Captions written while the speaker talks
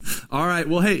All right.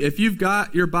 Well, hey, if you've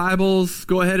got your Bibles,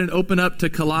 go ahead and open up to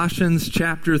Colossians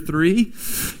chapter 3.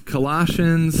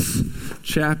 Colossians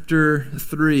chapter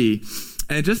 3.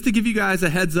 And just to give you guys a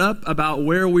heads up about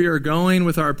where we are going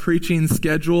with our preaching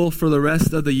schedule for the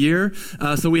rest of the year.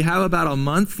 So we have about a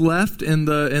month left in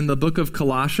the book of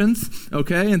Colossians,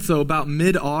 okay? And so about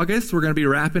mid-August, we're going to be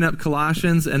wrapping up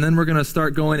Colossians, and then we're going to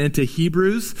start going into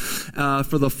Hebrews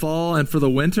for the fall and for the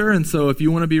winter. And so if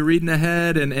you want to be reading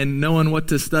ahead and knowing what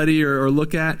to study or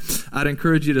look at, I'd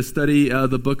encourage you to study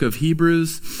the book of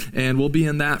Hebrews, and we'll be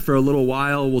in that for a little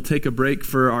while. We'll take a break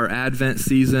for our Advent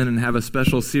season and have a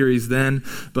special series then.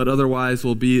 But otherwise,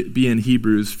 we'll be in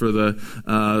Hebrews for the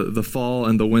fall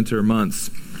and the winter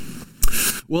months.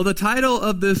 Well, the title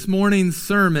of this morning's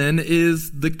sermon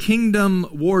is The Kingdom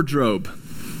Wardrobe.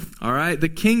 All right, the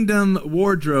kingdom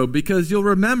wardrobe, because you'll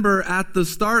remember at the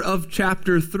start of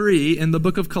chapter 3 in the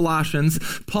book of Colossians,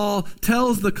 Paul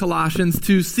tells the Colossians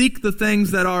to seek the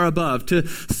things that are above, to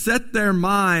set their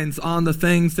minds on the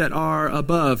things that are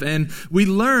above. And we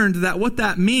learned that what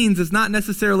that means is not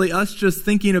necessarily us just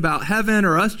thinking about heaven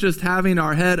or us just having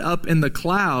our head up in the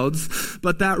clouds,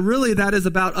 but that is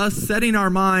about us setting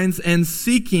our minds and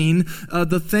seeking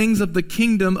the things of the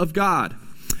kingdom of God.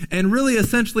 And really,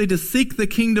 essentially, to seek the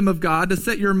kingdom of God, to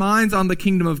set your minds on the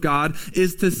kingdom of God,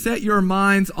 is to set your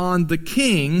minds on the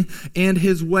King and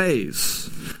his ways.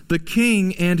 The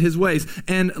King and his ways.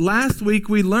 And last week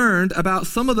we learned about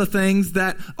some of the things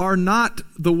that are not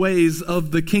the ways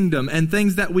of the kingdom and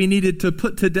things that we needed to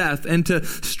put to death and to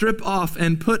strip off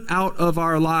and put out of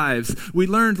our lives. We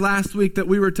learned last week that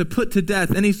we were to put to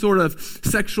death any sort of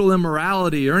sexual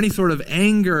immorality or any sort of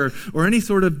anger or any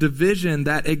sort of division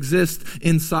that exists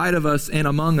inside of us and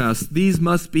among us. These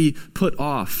must be put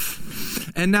off.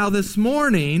 And now this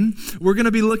morning, we're going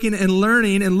to be looking and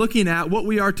learning and looking at what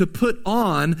we are to put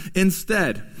on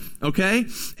instead. Okay?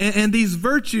 And these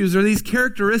virtues or these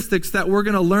characteristics that we're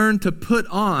going to learn to put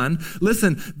on,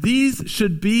 listen, these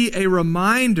should be a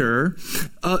reminder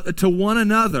to one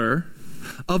another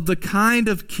of the kind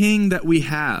of king that we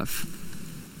have,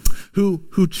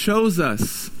 who chose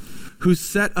us, who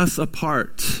set us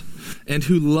apart, and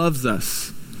who loves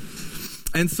us.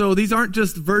 And so these aren't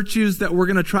just virtues that we're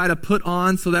going to try to put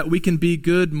on so that we can be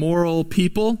good, moral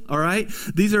people, all right?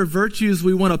 These are virtues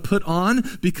we want to put on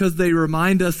because they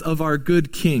remind us of our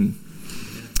good King.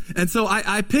 And so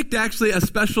I picked actually a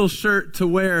special shirt to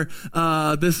wear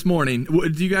this morning.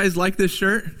 Do you guys like this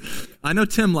shirt? I know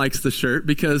Tim likes the shirt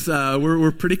because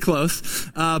we're pretty close.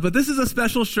 But this is a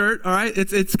special shirt, all right?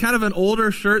 It's kind of an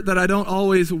older shirt that I don't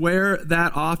always wear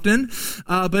that often.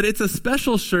 But it's a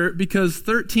special shirt because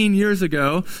 13 years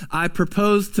ago, I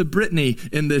proposed to Brittany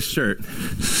in this shirt.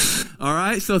 All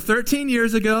right, so 13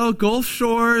 years ago, Gulf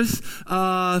Shores,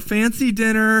 fancy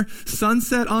dinner,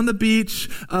 sunset on the beach.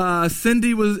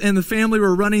 Cindy and the family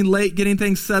were running late getting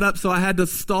things set up, so I had to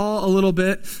stall a little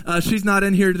bit. She's not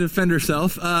in here to defend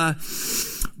herself.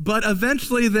 But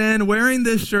eventually then, wearing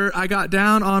this shirt, I got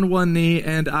down on one knee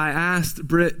and I asked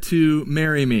Britt to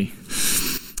marry me.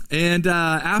 And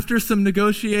after some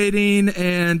negotiating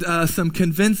and some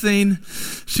convincing,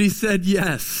 she said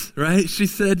yes, right? She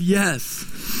said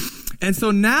yes. And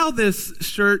so now this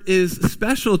shirt is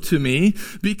special to me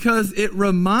because it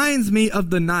reminds me of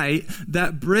the night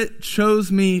that Britt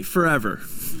chose me forever.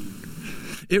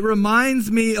 It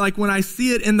reminds me, like when I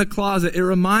see it in the closet, it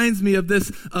reminds me of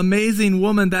this amazing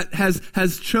woman that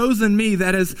has chosen me,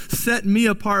 that has set me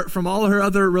apart from all her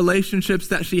other relationships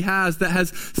that she has, that has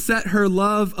set her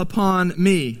love upon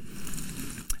me.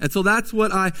 And so that's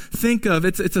what I think of.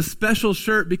 It's a special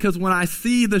shirt because when I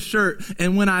see the shirt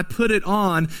and when I put it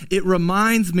on, it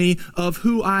reminds me of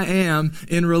who I am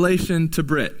in relation to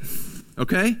Britt.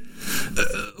 Okay?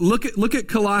 Look at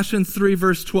Colossians 3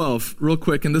 verse 12 real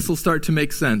quick, and this will start to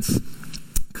make sense.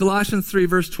 Colossians 3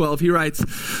 verse 12, he writes,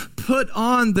 "Put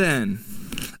on then,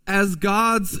 as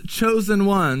God's chosen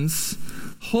ones,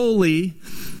 holy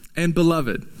and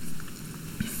beloved."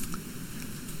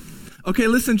 Okay,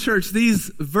 listen, church, these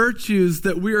virtues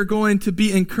that we are going to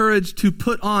be encouraged to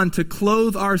put on, to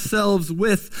clothe ourselves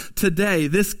with today,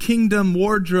 this kingdom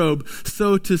wardrobe,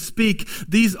 so to speak,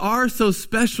 these are so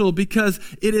special because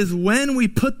it is when we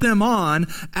put them on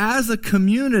as a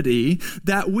community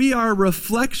that we are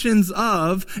reflections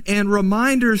of and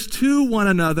reminders to one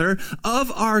another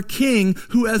of our King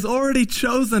who has already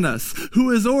chosen us,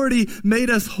 who has already made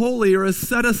us holy or has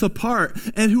set us apart,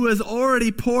 and who has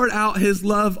already poured out his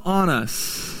love on us.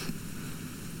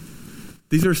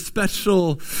 These are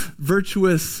special,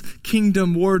 virtuous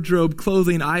kingdom wardrobe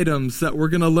clothing items that we're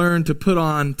going to learn to put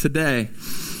on today.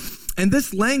 And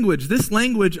this language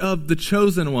of the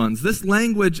chosen ones, this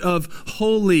language of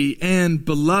holy and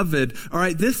beloved, all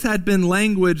right, this had been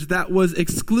language that was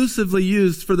exclusively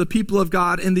used for the people of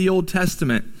God in the Old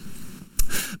Testament.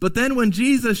 But then when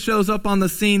Jesus shows up on the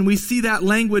scene, we see that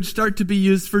language start to be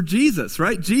used for Jesus,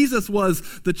 right? Jesus was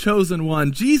the chosen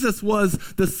one. Jesus was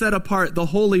the set apart, the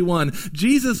holy one.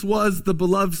 Jesus was the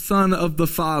beloved Son of the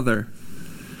Father.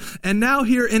 And now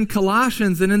here in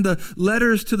Colossians and in the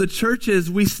letters to the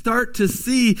churches, we start to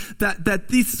see that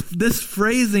this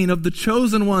phrasing of the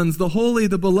chosen ones, the holy,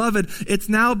 the beloved, it's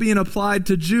now being applied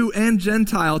to Jew and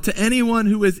Gentile, to anyone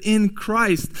who is in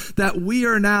Christ, that we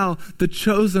are now the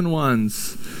chosen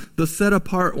ones, the set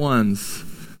apart ones,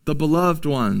 the beloved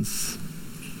ones.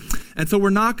 And so we're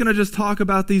not going to just talk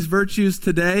about these virtues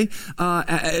today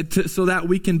so that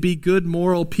we can be good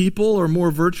moral people or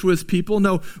more virtuous people.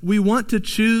 No, we want to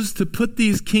choose to put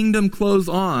these kingdom clothes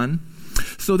on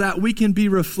so that we can be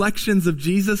reflections of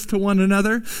Jesus to one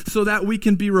another, so that we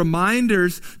can be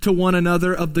reminders to one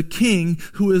another of the King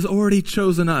who has already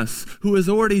chosen us, who has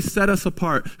already set us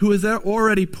apart, who has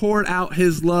already poured out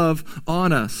his love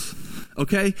on us.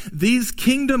 Okay, these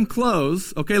kingdom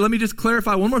clothes, okay, let me just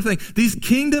clarify one more thing. These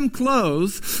kingdom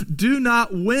clothes do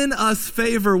not win us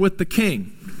favor with the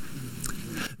king.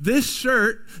 This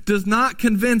shirt does not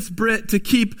convince Britt to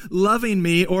keep loving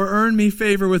me or earn me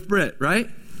favor with Britt, right?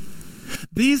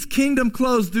 These kingdom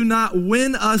clothes do not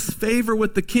win us favor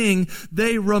with the king.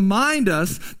 They remind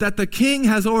us that the king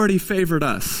has already favored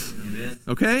us. Amen.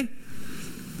 Okay?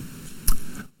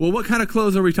 Well, what kind of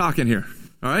clothes are we talking here?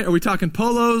 All right, are we talking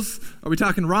polos? Are we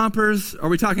talking rompers? Are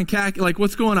we talking khaki? Like,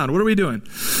 what's going on? What are we doing?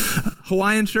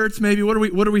 Hawaiian shirts, maybe? What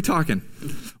are we talking?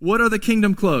 What are the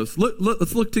kingdom clothes?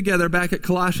 Let's look together back at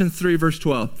Colossians 3, verse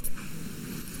 12.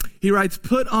 He writes,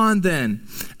 "Put on then,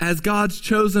 as God's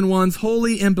chosen ones,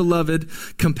 holy and beloved,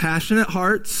 compassionate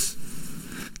hearts,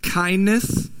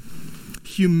 kindness,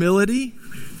 humility,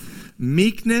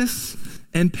 meekness,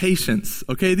 and patience."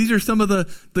 Okay, these are some of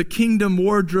the kingdom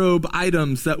wardrobe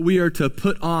items that we are to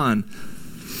put on.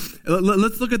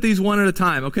 Let's look at these one at a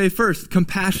time. Okay, first,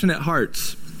 compassionate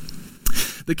hearts.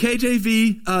 The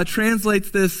KJV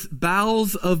translates this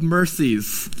bowels of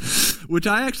mercies, which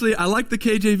I like the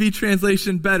KJV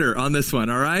translation better on this one,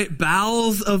 all right?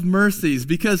 Bowels of mercies,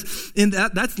 because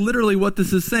that's literally what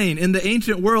this is saying. In the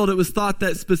ancient world, it was thought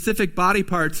that specific body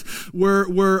parts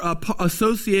were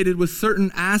associated with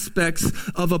certain aspects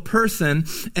of a person,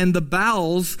 and the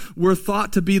bowels were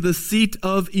thought to be the seat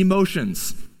of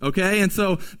emotions. Okay, and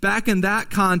so back in that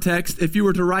context, if you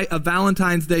were to write a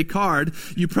Valentine's Day card,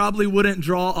 you probably wouldn't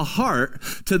draw a heart.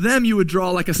 To them, you would draw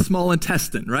like a small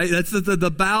intestine, right? That's the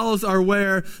bowels are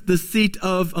where the seat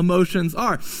of emotions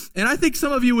are. And I think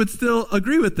some of you would still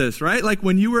agree with this, right? Like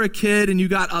when you were a kid and you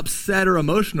got upset or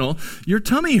emotional, your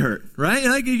tummy hurt, right?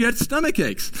 Like you had stomach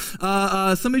aches.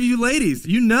 Some of you ladies,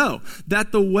 you know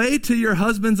that the way to your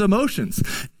husband's emotions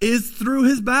is through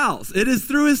his bowels. It is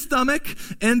through his stomach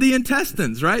and the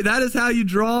intestines, right? That is how you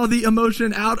draw the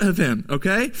emotion out of him,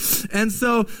 okay? And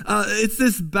so it's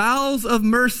this bowels of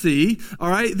mercy, all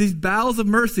right? These bowels of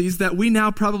mercies that we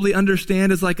now probably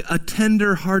understand as like a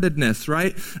tender-heartedness,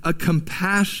 right? A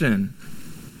compassion,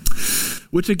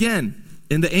 which again,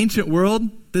 in the ancient world,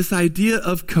 this idea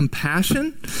of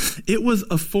compassion, it was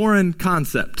a foreign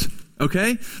concept.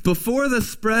 Okay? Before the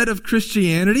spread of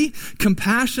Christianity,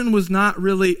 compassion was not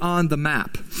really on the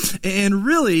map. And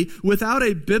really, without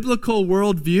a biblical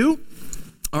worldview,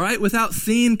 all right, without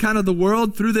seeing kind of the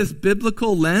world through this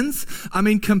biblical lens, I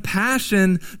mean,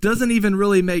 compassion doesn't even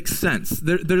really make sense.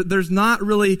 There's not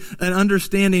really an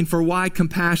understanding for why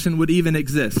compassion would even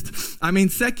exist. I mean,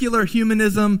 secular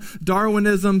humanism,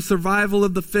 Darwinism, survival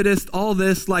of the fittest, all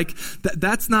this, like,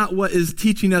 that's not what is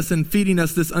teaching us and feeding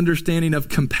us this understanding of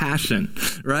compassion,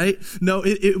 right? No,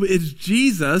 it's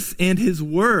Jesus and his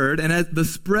word, and the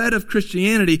spread of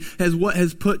Christianity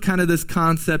has put kind of this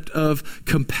concept of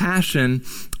compassion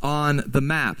on the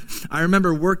map. I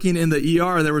remember working in the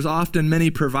ER, there was often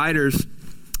many providers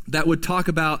that would talk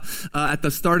about at the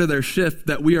start of their shift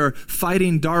that we are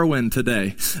fighting Darwin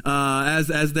today,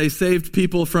 as they saved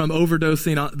people from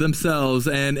overdosing themselves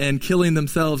and killing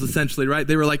themselves, essentially, right?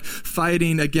 They were like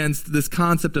fighting against this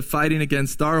concept of fighting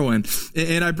against Darwin.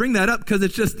 And I bring that up because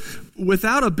it's just,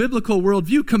 without a biblical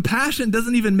worldview, compassion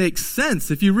doesn't even make sense.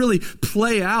 If you really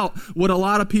play out what a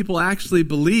lot of people actually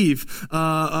believe,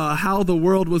 how the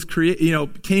world was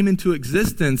created, came into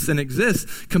existence and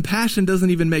exists, compassion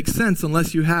doesn't even make sense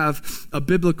unless you have a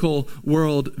biblical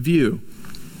worldview.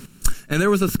 And there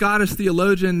was a Scottish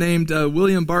theologian named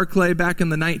William Barclay back in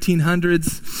the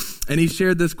 1900s. And he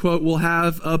shared this quote we'll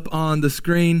have up on the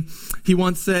screen. He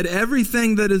once said,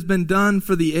 "Everything that has been done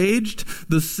for the aged,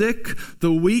 the sick,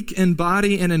 the weak in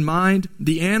body and in mind,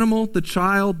 the animal, the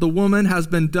child, the woman, has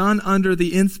been done under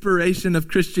the inspiration of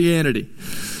Christianity."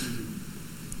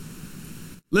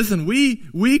 Listen,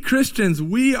 we Christians,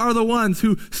 we are the ones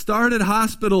who started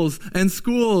hospitals and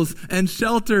schools and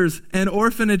shelters and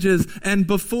orphanages. And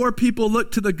before people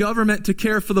looked to the government to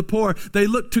care for the poor, they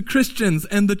looked to Christians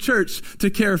and the church to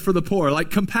care for the poor. Like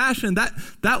compassion,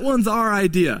 that one's our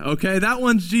idea, okay? That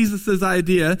one's Jesus's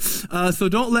idea. So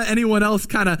don't let anyone else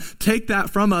kind of take that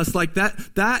from us. Like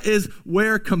that is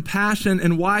where compassion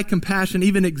and why compassion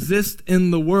even exists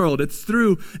in the world. It's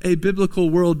through a biblical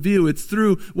worldview. It's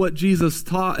through what Jesus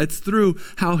taught. It's through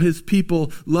how his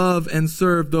people love and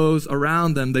serve those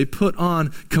around them. They put on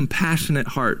compassionate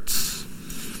hearts.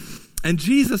 And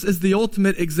Jesus is the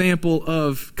ultimate example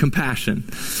of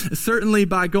compassion. Certainly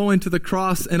by going to the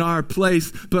cross in our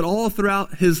place, but all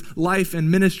throughout his life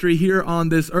and ministry here on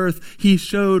this earth, he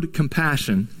showed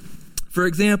compassion. For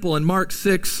example, in Mark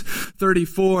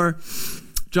 6:34,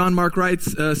 John Mark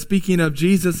writes, speaking of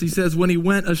Jesus, he says, "When he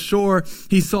went ashore,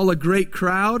 he saw a great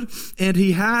crowd, and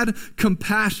he had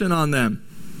compassion on them,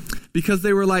 because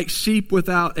they were like sheep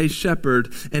without a shepherd,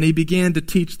 and he began to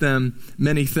teach them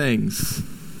many things."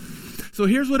 So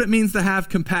here's what it means to have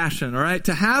compassion, all right?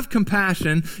 To have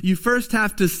compassion, you first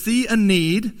have to see a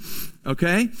need,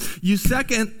 okay? You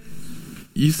second,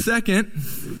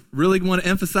 really want to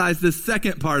emphasize this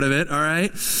second part of it, all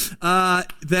right? So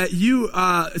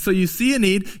you see a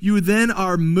need, you then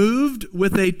are moved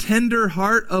with a tender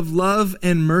heart of love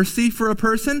and mercy for a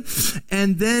person,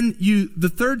 and then the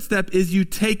third step is you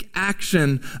take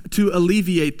action to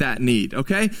alleviate that need,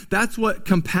 okay? That's what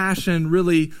compassion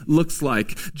really looks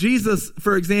like. Jesus,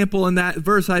 for example, in that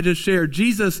verse I just shared,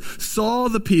 Jesus saw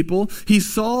the people, he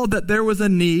saw that there was a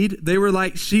need, they were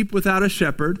like sheep without a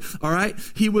shepherd, all right?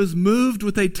 He was moved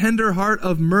with a tender heart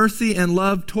of mercy and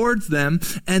love towards them,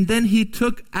 and then he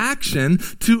took action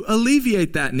to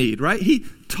alleviate that need, right? He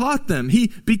taught them.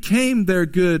 He became their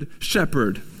good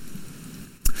shepherd.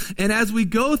 And as we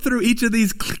go through each of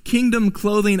these kingdom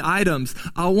clothing items,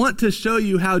 I want to show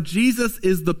you how Jesus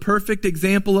is the perfect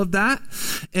example of that.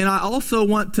 And I also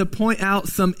want to point out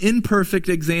some imperfect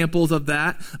examples of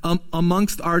that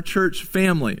amongst our church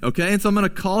family, okay? And so I'm going to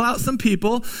call out some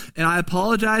people, and I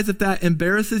apologize if that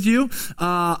embarrasses you.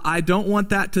 I don't want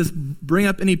that to bring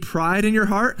up any pride in your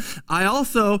heart. I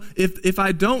also, if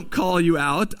I don't call you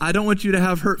out, I don't want you to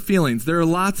have hurt feelings. There are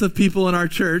lots of people in our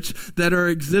church that are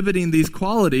exhibiting these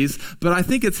qualities, but I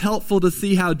think it's helpful to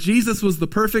see how Jesus was the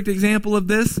perfect example of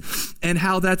this and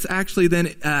how that's actually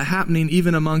then happening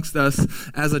even amongst us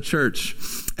as a church.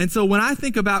 And so when I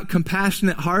think about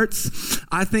compassionate hearts,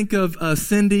 I think of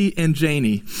Cindy and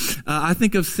Janie. I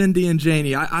think of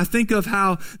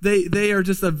how they are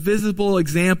just a visible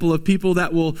example of people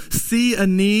that will see a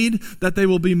need, that they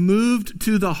will be moved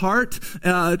to the heart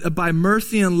by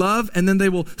mercy and love, and then they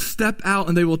will step out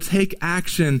and they will take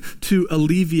action to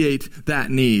alleviate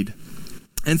that need.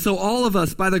 And so all of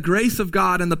us, by the grace of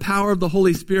God and the power of the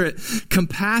Holy Spirit,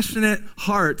 compassionate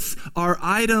hearts are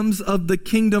items of the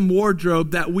kingdom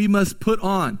wardrobe that we must put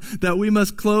on, that we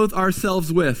must clothe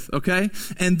ourselves with, okay?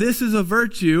 And this is a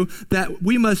virtue that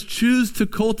we must choose to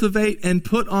cultivate and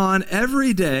put on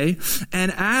every day.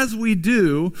 And as we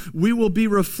do, we will be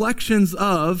reflections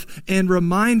of and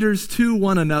reminders to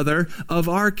one another of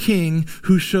our King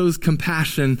who shows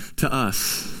compassion to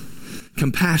us.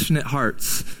 Compassionate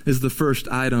hearts is the first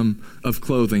item of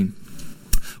clothing.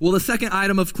 Well, the second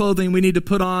item of clothing we need to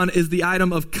put on is the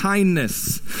item of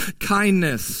kindness.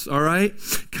 Kindness, all right?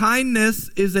 Kindness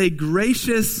is a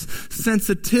gracious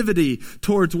sensitivity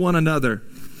towards one another.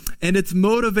 And it's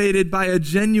motivated by a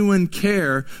genuine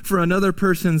care for another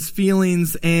person's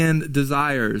feelings and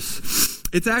desires.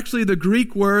 It's actually the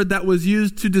Greek word that was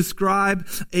used to describe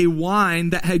a wine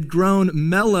that had grown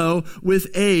mellow with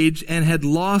age and had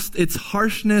lost its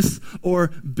harshness or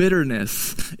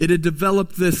bitterness. It had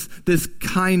developed this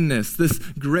kindness, this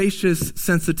gracious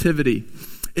sensitivity.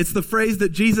 It's the phrase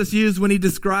that Jesus used when he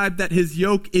described that his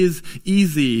yoke is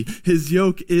easy, his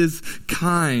yoke is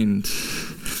kind.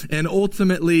 And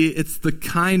ultimately, it's the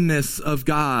kindness of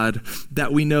God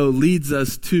that we know leads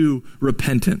us to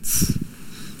repentance.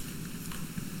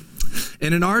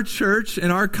 And in our church,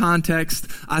 in our context,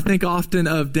 I think often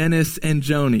of Dennis and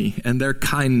Joni and their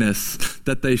kindness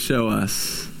that they show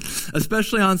us.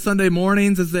 especially on Sunday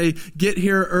mornings as they get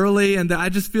here early. And I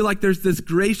just feel like there's this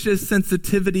gracious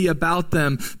sensitivity about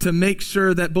them to make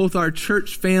sure that both our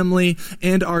church family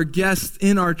and our guests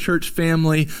in our church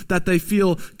family, that they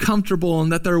feel comfortable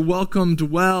and that they're welcomed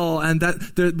well and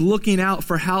that they're looking out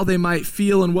for how they might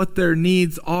feel and what their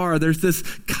needs are. There's this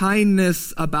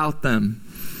kindness about them.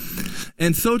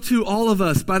 And so too all of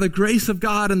us, by the grace of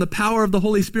God and the power of the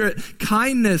Holy Spirit,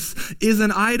 kindness is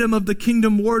an item of the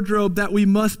kingdom wardrobe that we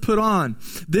must put on.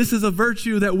 This is a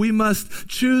virtue that we must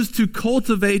choose to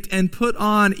cultivate and put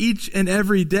on each and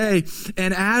every day.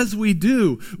 And as we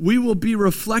do, we will be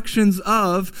reflections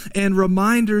of and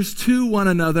reminders to one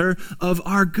another of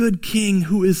our good King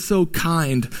who is so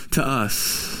kind to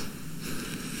us.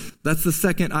 That's the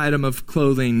second item of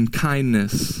clothing,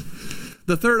 kindness.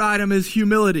 The third item is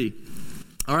humility.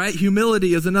 All right,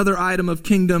 humility is another item of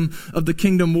the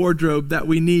kingdom wardrobe that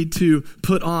we need to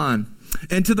put on.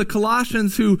 And to the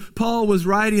Colossians who Paul was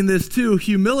writing this to,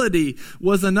 humility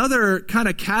was another kind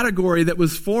of category that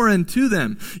was foreign to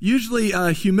them. Usually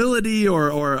humility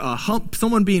or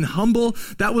someone being humble,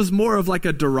 that was more of like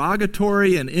a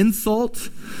derogatory, an insult.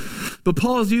 But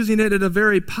Paul's using it in a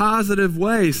very positive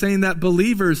way, saying that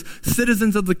believers,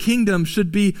 citizens of the kingdom,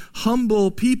 should be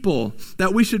humble people,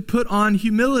 that we should put on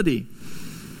humility.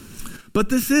 But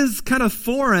this is kind of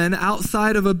foreign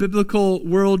outside of a biblical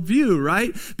worldview,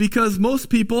 right? Because most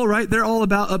people, right, they're all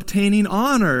about obtaining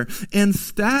honor and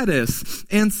status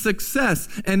and success.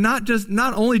 And not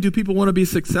only do people want to be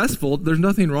successful, there's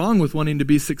nothing wrong with wanting to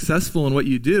be successful in what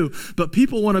you do, but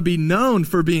people want to be known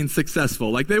for being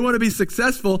successful. Like they want to be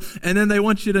successful and then they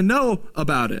want you to know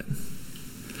about it.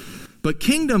 But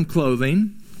kingdom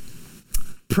clothing,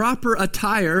 proper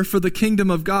attire for the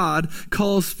kingdom of God,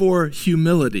 calls for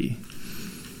humility.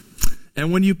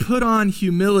 And when you put on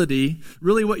humility,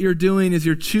 really what you're doing is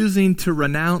you're choosing to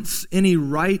renounce any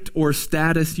right or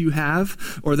status you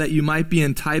have or that you might be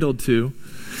entitled to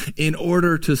in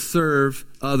order to serve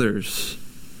others.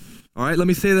 All right, let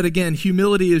me say that again.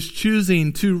 Humility is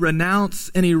choosing to renounce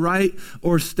any right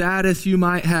or status you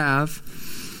might have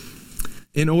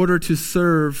in order to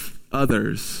serve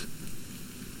others.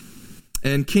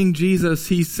 And King Jesus,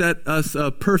 he set us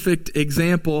a perfect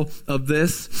example of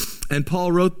this. And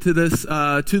Paul wrote to this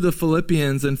to the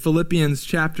Philippians in Philippians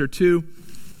chapter 2,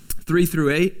 3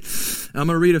 through 8. I'm going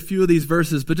to read a few of these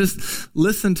verses, but just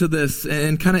listen to this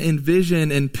and kind of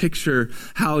envision and picture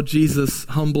how Jesus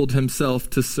humbled himself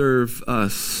to serve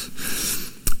us.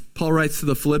 Paul writes to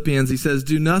the Philippians, he says,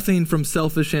 "Do nothing from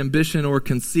selfish ambition or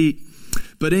conceit,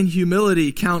 but in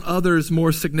humility count others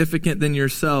more significant than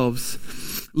yourselves.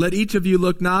 Let each of you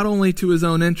look not only to his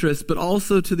own interest, but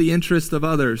also to the interest of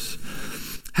others.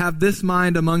 Have this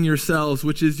mind among yourselves,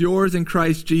 which is yours in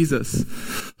Christ Jesus,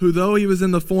 who though he was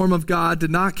in the form of God, did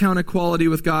not count equality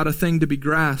with God a thing to be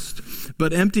grasped,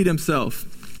 but emptied himself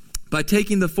by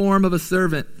taking the form of a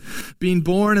servant, being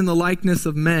born in the likeness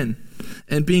of men.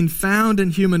 And being found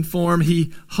in human form,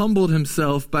 he humbled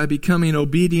himself by becoming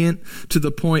obedient to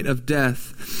the point of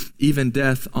death, even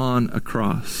death on a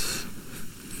cross."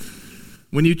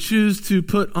 When you choose to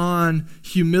put on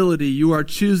humility, you are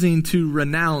choosing to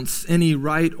renounce any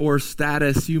right or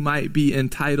status you might be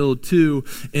entitled to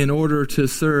in order to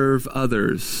serve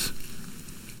others.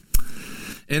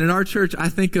 And in our church, I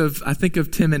think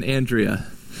of Tim and Andrea,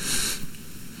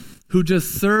 who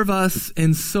just serve us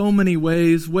in so many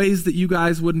ways that you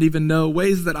guys wouldn't even know,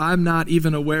 ways that I'm not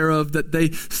even aware of, that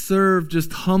they serve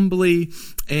just humbly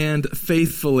and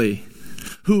faithfully.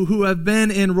 Who have been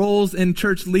in roles in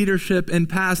church leadership in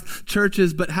past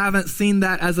churches, but haven't seen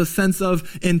that as a sense of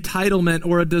entitlement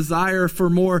or a desire for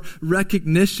more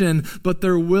recognition, but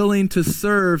they're willing to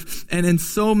serve, and in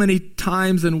so many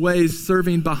times and ways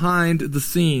serving behind the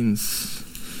scenes.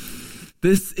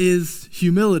 This is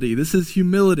humility. This is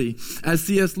humility. As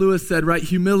C.S. Lewis said, right,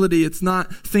 humility, it's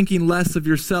not thinking less of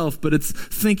yourself, but it's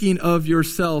thinking of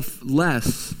yourself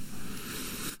less.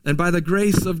 And by the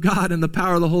grace of God and the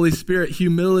power of the Holy Spirit,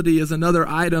 humility is another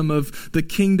item of the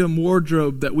kingdom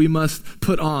wardrobe that we must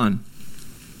put on.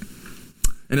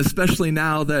 And especially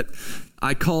now that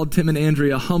I called Tim and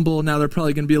Andrea humble, now they're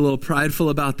probably going to be a little prideful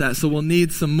about that. So we'll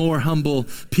need some more humble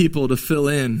people to fill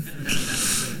in.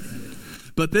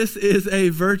 But this is a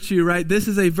virtue, right? This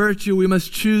is a virtue we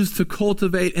must choose to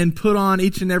cultivate and put on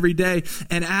each and every day.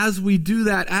 And as we do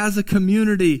that as a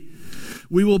community,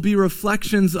 we will be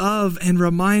reflections of and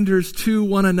reminders to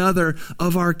one another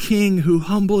of our King who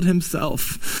humbled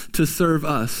himself to serve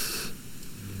us.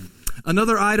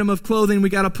 Another item of clothing we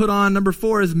got to put on, number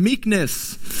 4, is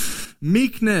meekness.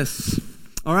 Meekness.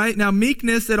 All right. Now,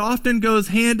 meekness, it often goes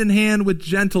hand in hand with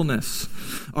gentleness.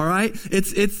 All right.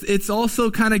 It's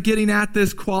also kind of getting at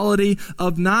this quality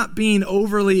of not being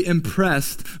overly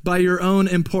impressed by your own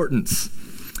importance.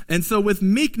 And so with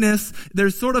meekness,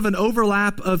 there's sort of an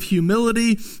overlap of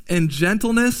humility and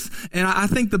gentleness. And I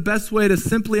think the best way to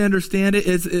simply understand it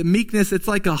is meekness, it's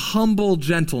like a humble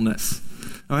gentleness.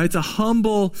 All right, it's a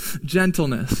humble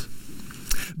gentleness.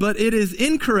 But it is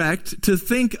incorrect to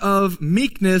think of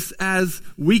meekness as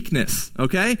weakness,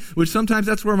 okay? Which sometimes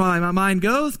that's where my mind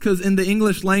goes, because in the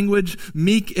English language,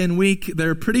 meek and weak,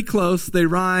 they're pretty close. They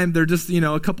rhyme. They're just,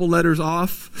 a couple letters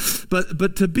off.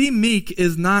 But to be meek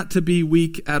is not to be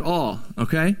weak at all,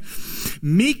 okay?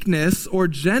 Meekness or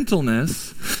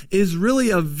gentleness is really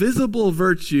a visible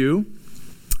virtue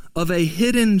of a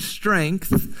hidden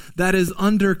strength that is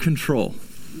under control.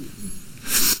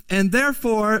 And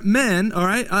therefore, men, all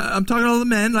right, I'm talking to all the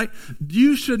men, like,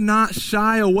 you should not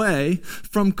shy away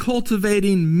from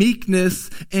cultivating meekness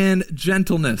and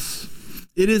gentleness.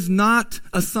 It is not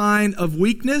a sign of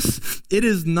weakness. It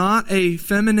is not a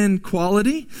feminine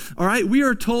quality. All right, we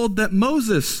are told that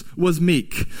Moses was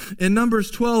meek. In Numbers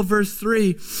 12, verse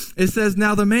 3, it says,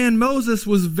 "Now the man Moses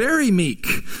was very meek,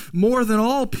 more than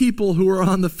all people who were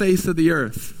on the face of the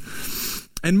earth."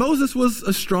 And Moses was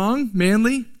a strong,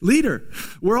 manly leader.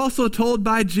 We're also told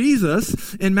by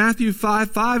Jesus in Matthew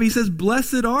 5:5, he says,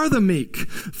 "Blessed are the meek,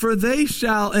 for they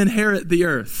shall inherit the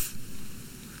earth."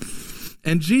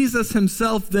 And Jesus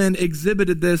himself then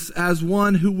exhibited this as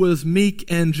one who was meek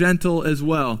and gentle as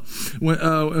well.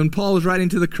 When Paul was writing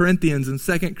to the Corinthians in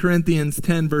 2 Corinthians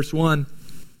 10, verse 1,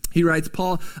 he writes,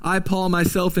 I, Paul,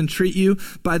 myself entreat you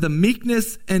by the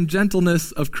meekness and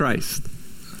gentleness of Christ.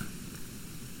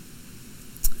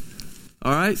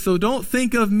 All right, so don't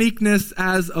think of meekness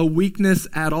as a weakness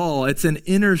at all. It's an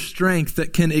inner strength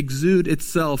that can exude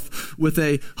itself with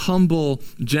a humble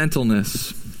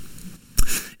gentleness.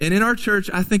 And in our church,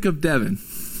 I think of Devin.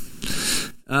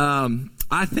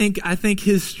 I think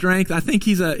his strength. I think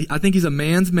he's a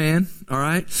man's man. All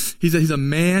right, he's a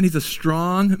man. He's a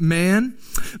strong man,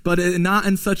 but not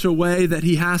in such a way that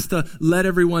he has to let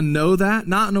everyone know that.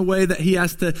 Not in a way that he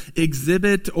has to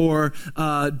exhibit or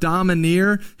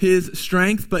domineer his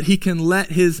strength, but he can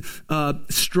let his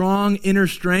strong inner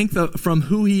strength from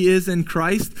who he is in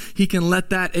Christ. He can let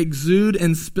that exude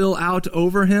and spill out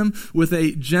over him with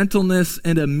a gentleness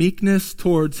and a meekness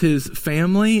towards his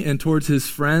family and towards his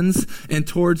friends and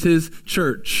towards his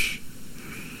church.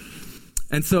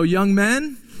 And so young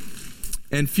men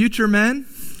and future men,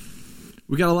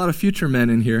 we got a lot of future men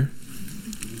in here.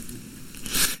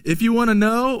 If you want to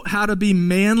know how to be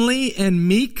manly and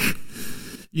meek,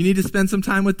 you need to spend some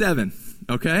time with Devin.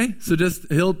 Okay? So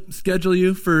he'll schedule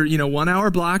you for, 1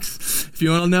 hour blocks. If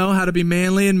you want to know how to be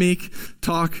manly and meek,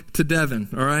 talk to Devin.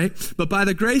 All right? But by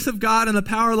the grace of God and the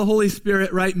power of the Holy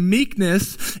Spirit, right,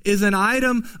 meekness is an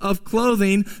item of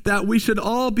clothing that we should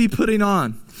all be putting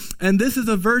on. And this is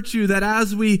a virtue that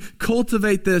as we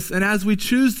cultivate this and as we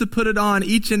choose to put it on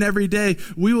each and every day,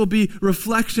 we will be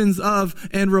reflections of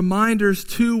and reminders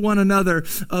to one another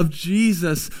of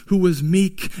Jesus, who was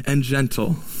meek and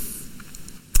gentle.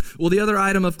 Well, the other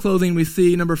item of clothing we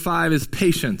see, number 5, is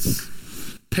patience.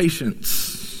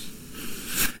 Patience.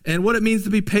 And what it means to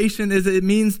be patient is it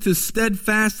means to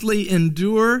steadfastly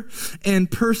endure and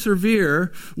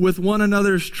persevere with one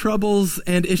another's troubles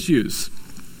and issues.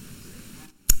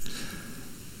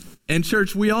 And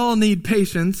church, we all need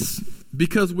patience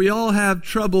because we all have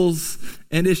troubles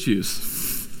and issues.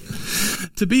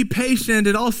 To be patient,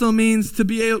 it also means to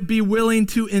be willing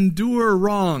to endure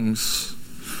wrongs.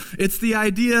 It's the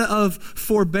idea of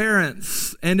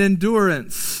forbearance and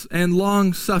endurance and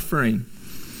long suffering.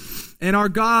 And our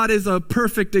God is a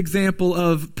perfect example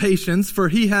of patience, for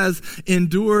he has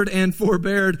endured and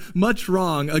forbeared much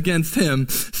wrong against him.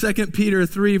 2 Peter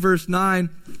 3, verse 9,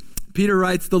 Peter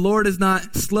writes, "The Lord is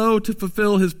not slow to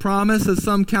fulfill his promise, as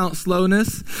some count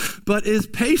slowness, but is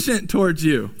patient towards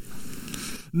you,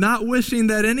 not wishing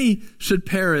that any should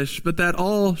perish, but that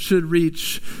all should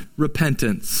reach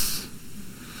repentance."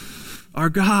 Our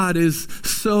God is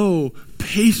so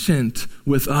patient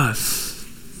with us.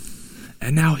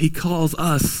 And now he calls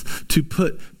us to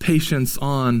put patience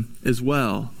on as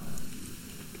well.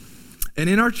 And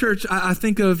in our church, I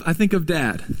think of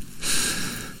Dad.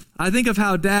 I think of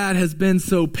how Dad has been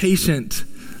so patient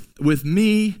with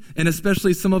me and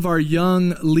especially some of our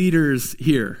young leaders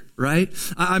here, right?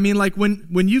 I mean, like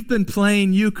when you've been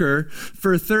playing euchre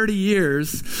for 30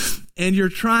 years and you're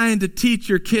trying to teach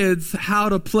your kids how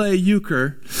to play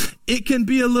euchre, it can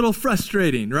be a little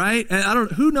frustrating, right?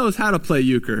 And who knows how to play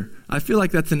euchre? I feel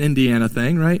like that's an Indiana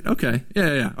thing, right? Okay.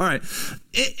 Yeah. All right.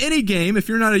 Any game, if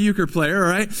you're not a euchre player, all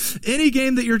right, any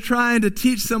game that you're trying to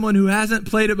teach someone who hasn't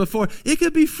played it before, it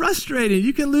could be frustrating.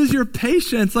 You can lose your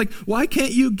patience. Like, why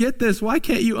can't you get this? Why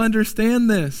can't you understand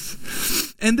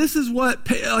this? And this is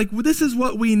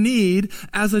what we need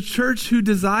as a church who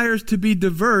desires to be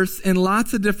diverse in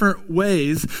lots of different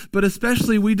ways, but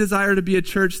especially we desire to be a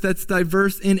church that's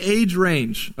diverse in age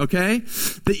range, okay?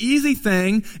 The easy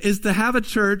thing is to have a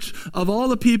church of all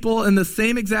the people in the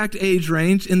same exact age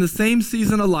range, in the same season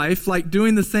of life, like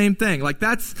doing the same thing. Like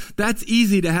that's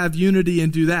easy to have unity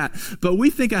and do that. But we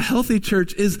think a healthy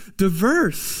church is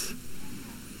diverse.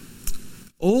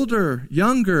 Older,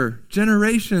 younger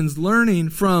generations learning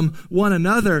from one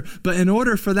another. But in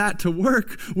order for that to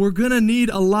work, we're going to need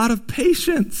a lot of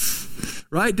patience,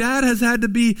 right? Dad has had to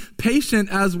be patient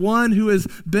as one who has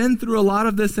been through a lot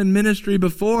of this in ministry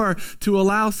before to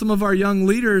allow some of our young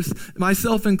leaders,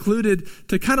 myself included,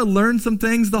 to kind of learn some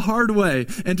things the hard way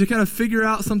and to kind of figure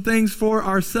out some things for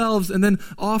ourselves and then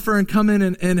offer and come in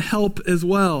and help as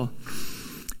well.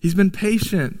 He's been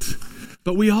patient.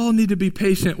 But we all need to be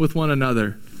patient with one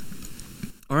another.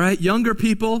 All right? Younger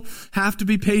people have to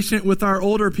be patient with our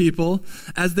older people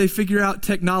as they figure out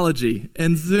technology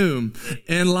and Zoom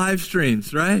and live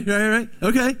streams, right? Right.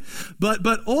 Okay.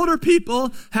 But older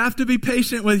people have to be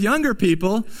patient with younger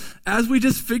people as we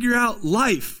just figure out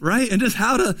life, right? And just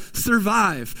how to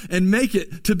survive and make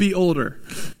it to be older.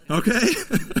 Okay?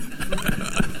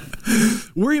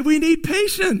 We need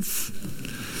patience.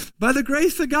 By the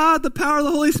grace of God, the power of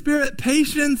the Holy Spirit,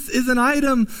 patience is an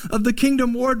item of the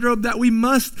kingdom wardrobe that we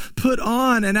must put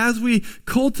on. And as we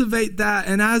cultivate that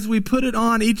and as we put it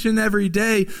on each and every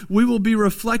day, we will be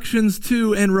reflections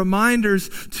to and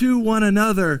reminders to one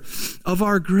another of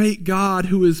our great God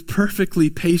who is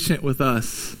perfectly patient with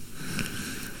us.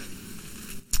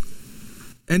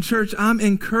 And church, I'm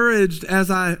encouraged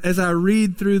as I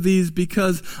read through these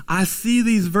because I see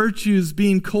these virtues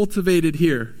being cultivated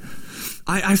here.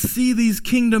 I see these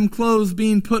kingdom clothes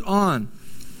being put on.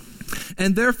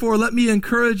 And therefore, let me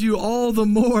encourage you all the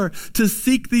more to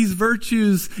seek these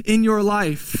virtues in your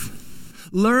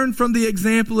life. Learn from the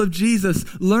example of Jesus.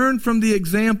 Learn from the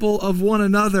example of one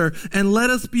another. And let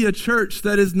us be a church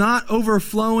that is not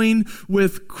overflowing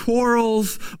with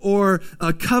quarrels or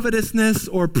covetousness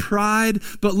or pride,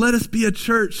 but let us be a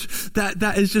church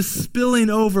that is just spilling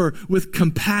over with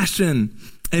compassion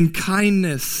and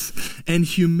kindness and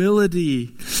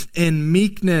humility and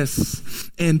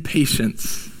meekness and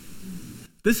patience.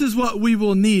 This is what we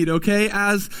will need, okay,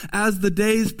 as the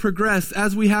days progress,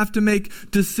 as we have to make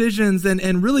decisions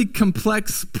and really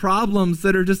complex problems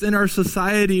that are just in our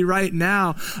society right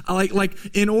now. Like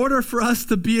in order for us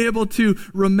to be able to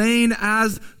remain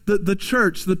as the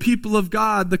church, the people of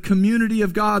God, the community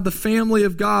of God, the family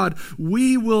of God,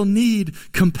 we will need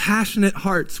compassionate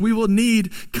hearts. We will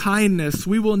need kindness.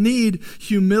 We will need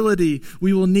humility.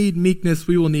 We will need meekness.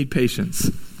 We will need patience.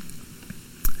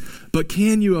 But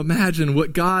can you imagine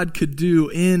what God could do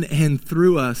in and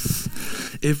through us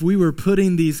if we were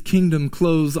putting these kingdom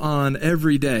clothes on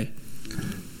every day?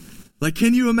 Like,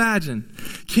 can you imagine?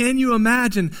 Can you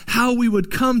imagine how we would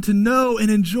come to know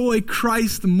and enjoy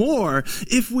Christ more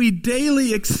if we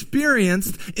daily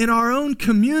experienced in our own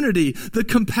community the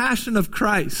compassion of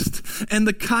Christ and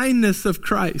the kindness of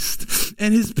Christ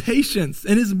and his patience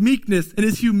and his meekness and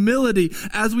his humility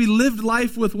as we lived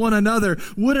life with one another?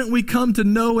 Wouldn't we come to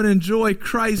know and enjoy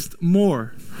Christ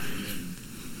more?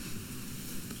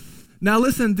 Now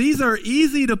listen, these are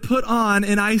easy to put on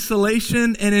in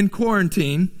isolation and in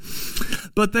quarantine,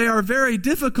 but they are very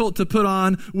difficult to put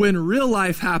on when real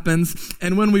life happens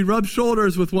and when we rub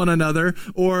shoulders with one another,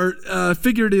 or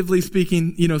figuratively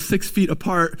speaking, 6 feet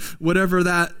apart, whatever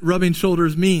that rubbing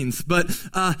shoulders means. But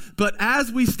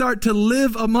as we start to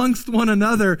live amongst one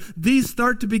another, these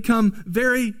start to become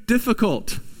very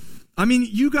difficult. I mean,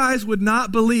 you guys would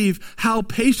not believe how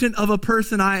patient of a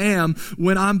person I am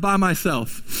when I'm by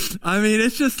myself. I mean,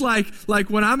 it's just like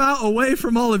when I'm out away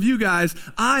from all of you guys,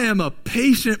 I am a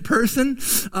patient person,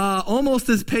 almost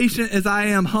as patient as I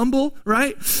am humble,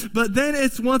 right? But then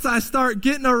it's once I start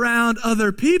getting around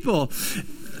other people,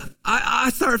 I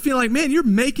start feeling like, man, you're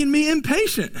making me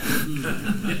impatient.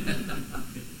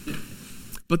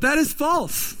 But that is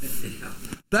false.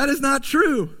 That is not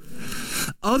true.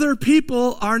 Other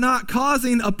people are not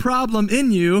causing a problem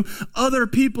in you. Other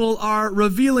people are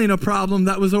revealing a problem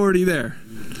that was already there.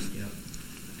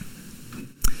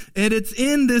 And it's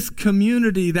in this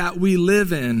community that we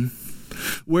live in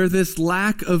where this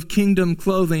lack of kingdom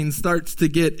clothing starts to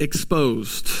get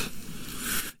exposed.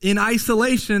 In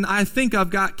isolation, I think I've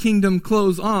got kingdom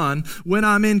clothes on. When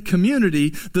I'm in community,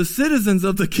 the citizens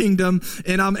of the kingdom,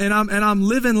 and I'm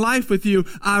living life with you,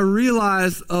 I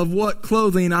realize of what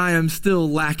clothing I am still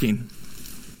lacking.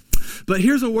 But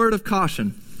here's a word of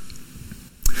caution.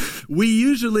 We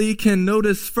usually can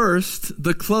notice first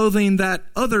the clothing that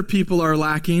other people are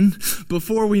lacking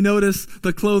before we notice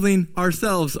the clothing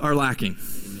ourselves are lacking.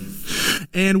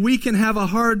 And we can have a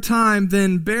hard time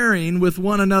then bearing with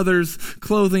one another's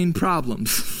clothing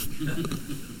problems.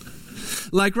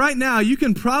 Like right now, you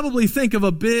can probably think of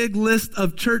a big list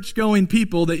of church-going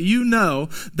people that you know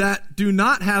that do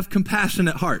not have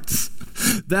compassionate hearts,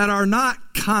 that are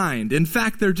not kind. In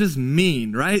fact, they're just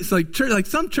mean, right? It's like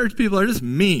some church people are just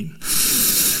mean.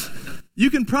 You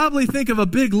can probably think of a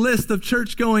big list of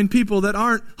church-going people that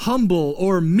aren't humble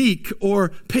or meek or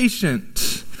patient.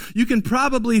 You can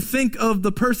probably think of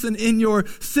the person in your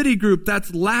city group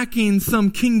that's lacking some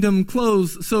kingdom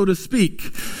clothes, so to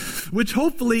speak. Which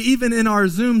hopefully, even in our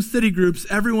Zoom city groups,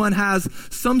 everyone has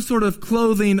some sort of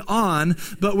clothing on,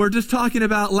 but we're just talking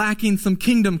about lacking some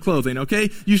kingdom clothing, okay?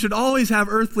 You should always have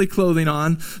earthly clothing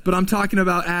on, but I'm talking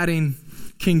about adding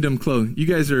kingdom clothing. You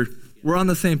guys we're on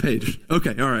the same page.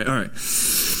 Okay, all right.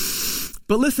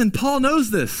 But listen, Paul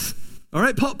knows this, all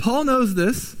right? Paul knows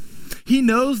this. He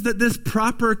knows that this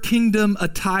proper kingdom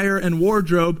attire and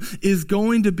wardrobe is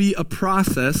going to be a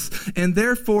process. And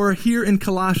therefore, here in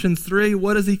Colossians 3,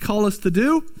 what does he call us to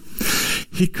do?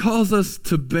 He calls us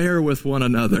to bear with one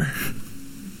another.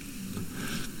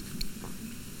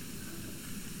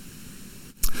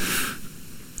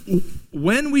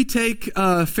 When we take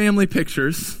family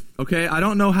pictures, okay, I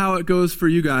don't know how it goes for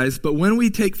you guys, but when we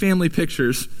take family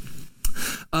pictures,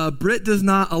 Britt does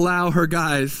not allow her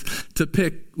guys to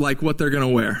pick like what they're going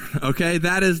to wear. Okay,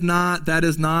 that is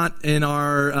not in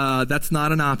our. That's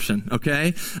not an option.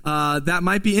 Okay, that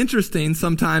might be interesting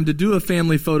sometime to do a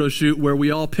family photo shoot where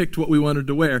we all picked what we wanted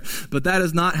to wear, but that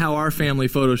is not how our family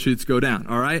photo shoots go down.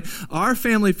 All right, our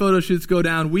family photo shoots go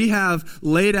down. We have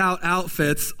laid out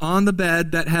outfits on the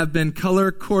bed that have been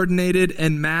color coordinated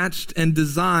and matched and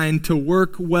designed to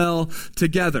work well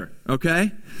together.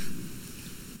 Okay.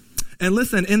 And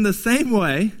listen, in the same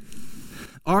way,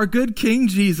 our good King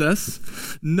Jesus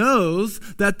knows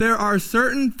that there are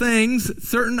certain things,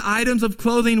 certain items of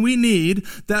clothing we need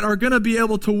that are going to be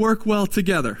able to work well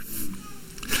together.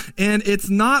 And it's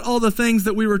not all the things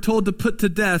that we were told to put to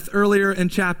death earlier in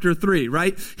chapter 3,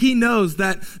 right? He knows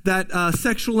that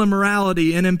sexual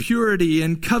immorality and impurity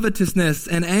and covetousness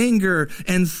and anger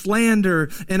and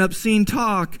slander and obscene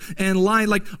talk and lying,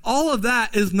 like all of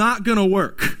that is not going to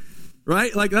work.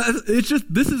 Right? Like, it's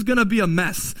just, this is going to be a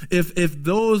mess if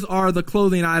those are the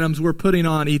clothing items we're putting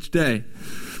on each day.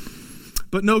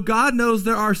 But no, God knows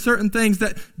there are certain things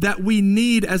that we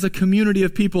need as a community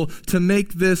of people to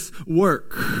make this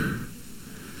work.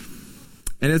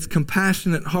 And it's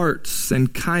compassionate hearts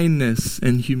and kindness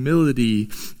and humility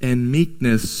and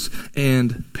meekness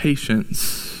and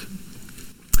patience.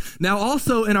 Now,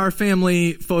 also in our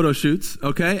family photo shoots,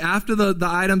 okay, after the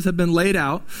items have been laid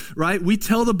out, right, we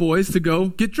tell the boys to go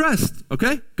get dressed,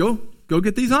 okay? Go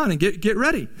get these on and get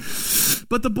ready.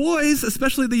 But the boys,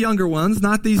 especially the younger ones,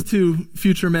 not these two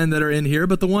future men that are in here,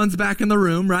 but the ones back in the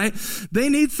room, right, they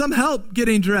need some help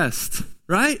getting dressed.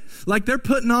 Right? Like they're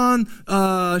putting on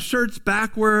shirts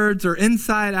backwards or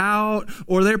inside out,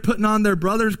 or they're putting on their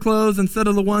brother's clothes instead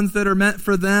of the ones that are meant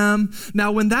for them.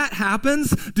 Now, when that happens,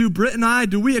 do Britt and I,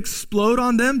 do we explode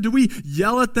on them? Do we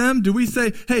yell at them? Do we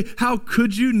say, hey, how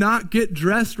could you not get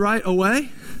dressed right away?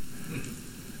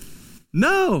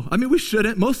 No. I mean, we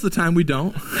shouldn't. Most of the time we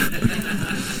don't.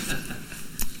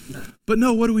 But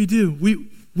no, what do?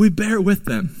 We bear with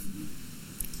them.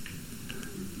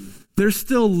 They're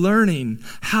still learning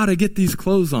how to get these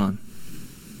clothes on.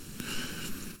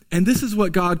 And this is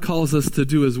what God calls us to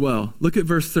do as well. Look at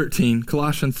verse 13,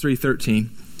 Colossians 3:13.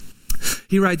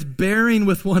 He writes, bearing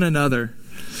with one another.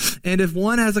 And if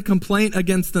one has a complaint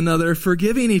against another,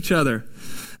 forgiving each other.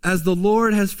 As the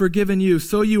Lord has forgiven you,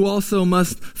 so you also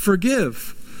must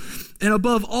forgive. And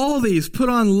above all these, put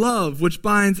on love, which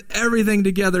binds everything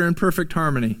together in perfect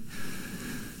harmony.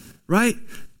 Right?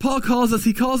 Paul calls us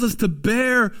to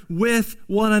bear with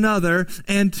one another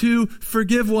and to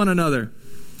forgive one another.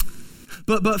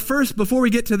 But first, before we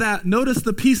get to that, notice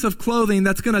the piece of clothing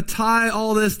that's going to tie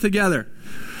all this together.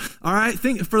 All right,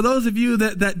 for those of you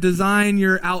that design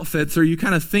your outfits, or you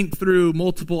kind of think through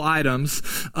multiple items,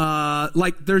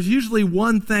 like there's usually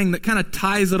one thing that kind of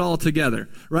ties it all together,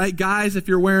 right? Guys, if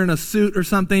you're wearing a suit or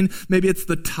something, maybe it's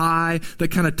the tie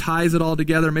that kind of ties it all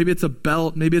together. Maybe it's a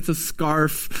belt, maybe it's a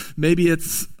scarf, maybe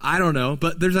it's, I don't know,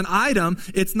 but there's an item.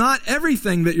 It's not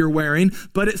everything that you're wearing,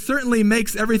 but it certainly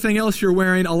makes everything else you're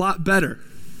wearing a lot better.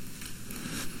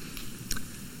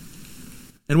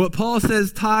 And what Paul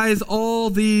says ties all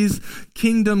these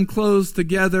kingdom clothes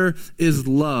together is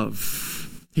love.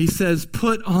 He says,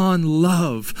 put on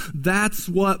love. That's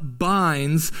what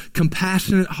binds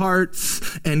compassionate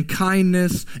hearts and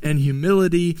kindness and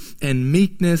humility and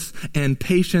meekness and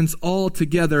patience all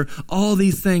together. All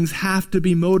these things have to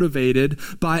be motivated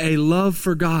by a love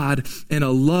for God and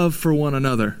a love for one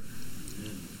another.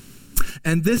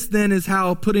 And this then is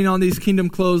how putting on these kingdom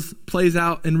clothes plays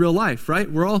out in real life,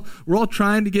 right? We're all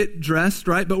trying to get dressed,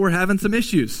 right? But we're having some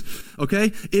issues,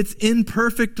 okay? It's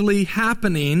imperfectly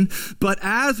happening, but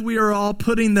as we are all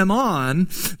putting them on,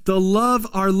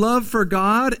 our love for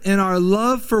God and our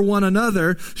love for one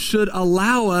another should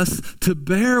allow us to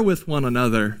bear with one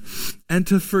another and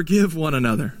to forgive one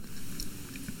another.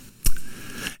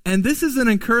 And this is an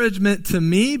encouragement to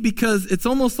me because it's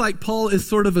almost like Paul is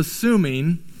sort of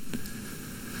assuming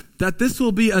that this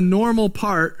will be a normal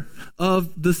part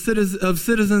of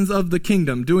citizens of the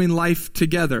kingdom doing life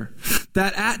together.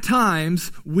 That at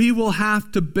times we will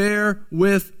have to bear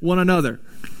with one another,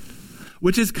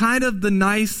 which is kind of the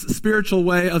nice spiritual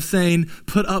way of saying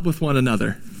put up with one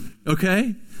another,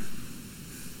 okay?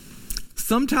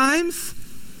 Sometimes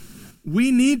we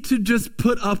need to just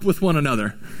put up with one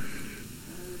another.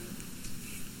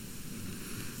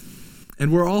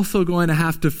 And we're also going to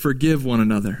have to forgive one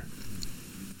another.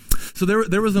 So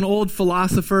there was an old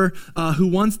philosopher who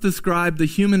once described the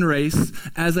human race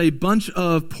as a bunch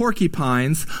of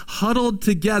porcupines huddled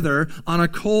together on a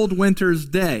cold winter's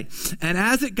day. And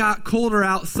as it got colder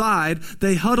outside,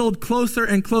 they huddled closer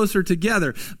and closer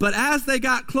together. But as they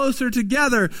got closer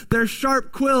together, their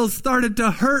sharp quills started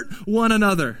to hurt one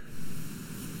another.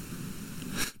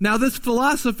 Now, this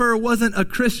philosopher wasn't a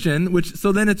Christian,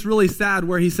 so then it's really sad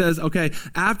where he says, okay,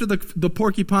 after the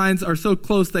porcupines are so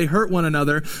close they hurt one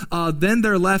another, then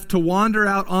they're left to wander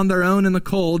out on their own in the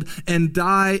cold and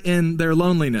die in their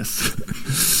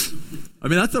loneliness. I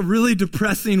mean, that's a really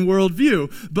depressing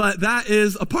worldview, but that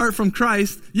is, apart from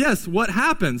Christ, yes, what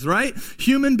happens, right?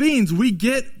 Human beings, we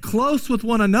get close with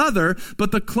one another,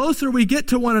 but the closer we get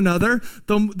to one another,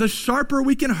 the sharper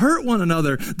we can hurt one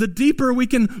another, the deeper we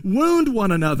can wound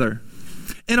one another.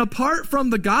 And apart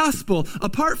from the gospel,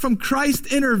 apart from Christ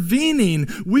intervening,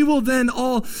 we will then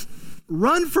all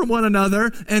run from one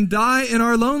another and die in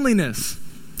our loneliness.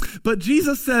 But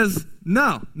Jesus says,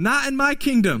 no, not in my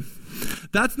kingdom.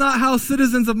 That's not how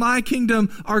citizens of my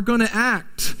kingdom are going to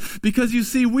act. Because you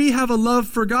see, we have a love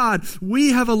for God.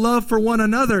 We have a love for one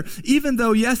another, even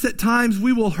though, yes, at times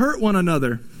we will hurt one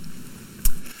another.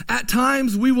 At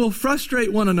times we will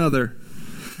frustrate one another.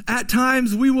 At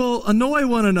times we will annoy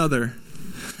one another.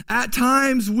 At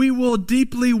times we will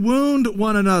deeply wound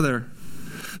one another.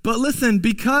 But listen,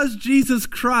 because Jesus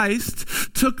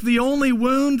Christ took the only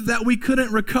wound that we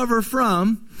couldn't recover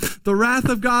from, the wrath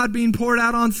of God being poured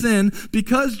out on sin,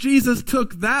 because Jesus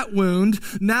took that wound,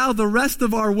 now the rest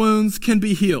of our wounds can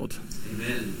be healed.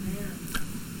 Amen.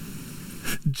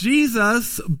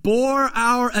 Jesus bore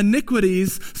our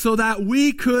iniquities so that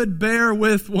we could bear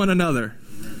with one another.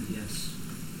 Yes.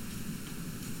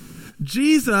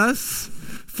 Jesus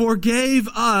forgave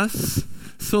us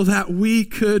so that we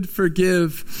could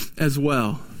forgive as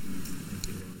well.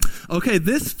 Okay,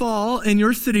 this fall in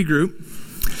your city group,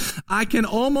 I can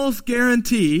almost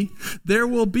guarantee there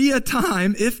will be a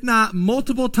time, if not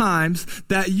multiple times,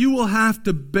 that you will have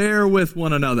to bear with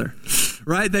one another,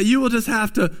 right? That you will just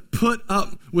have to put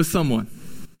up with someone.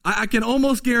 I can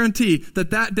almost guarantee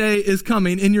that day is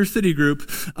coming in your city group.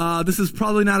 This is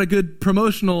probably not a good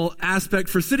promotional aspect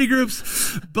for city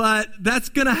groups, but that's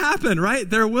going to happen, right?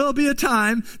 There will be a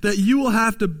time that you will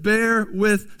have to bear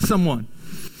with someone.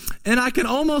 And I can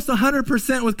almost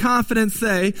 100% with confidence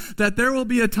say that there will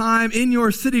be a time in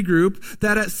your city group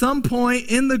that at some point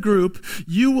in the group,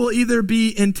 you will either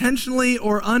be intentionally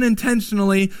or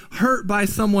unintentionally hurt by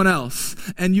someone else,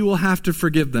 and you will have to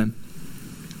forgive them.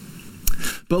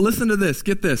 But listen to this,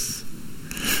 get this.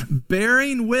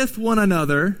 Bearing with one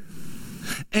another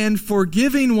and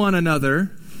forgiving one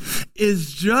another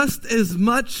is just as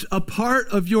much a part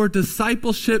of your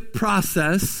discipleship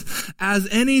process as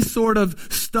any sort of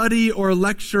study or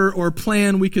lecture or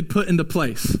plan we could put into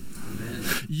place. Amen.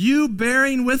 You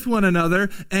bearing with one another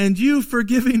and you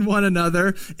forgiving one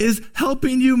another is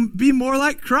helping you be more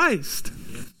like Christ.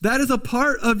 That is a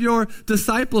part of your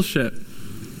discipleship.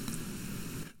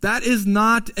 That is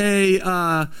not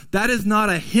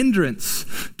a hindrance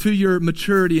to your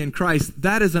maturity in Christ.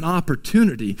 That is an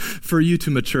opportunity for you to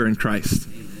mature in Christ.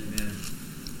 Amen.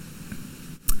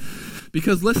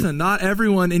 Because listen, not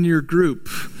everyone in your group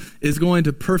is going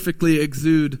to perfectly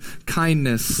exude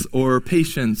kindness or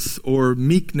patience or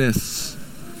meekness.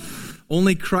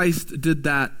 Only Christ did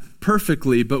that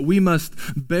perfectly, but we must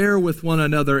bear with one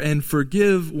another and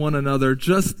forgive one another,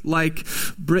 just like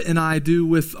Britt and I do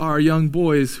with our young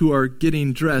boys who are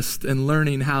getting dressed and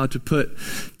learning how to put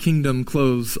kingdom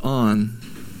clothes on.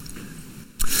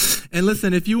 And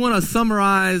listen, if you want to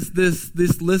summarize this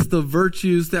list of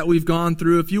virtues that we've gone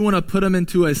through, if you want to put them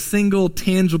into a single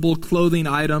tangible clothing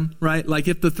item, right? Like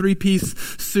if the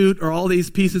 3-piece suit or all these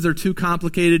pieces are too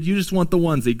complicated, you just want the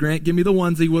onesie. Grant, give me the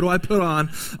onesie. What do I put on?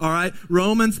 All right.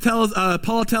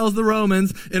 Paul tells the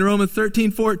Romans in Romans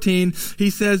 13:14, he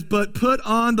says, but put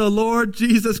on the Lord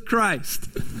Jesus Christ.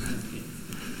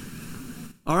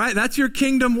 All right, that's your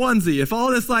kingdom onesie. If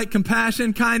all this like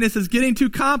compassion, kindness is getting too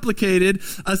complicated,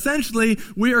 essentially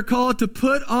we are called to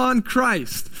put on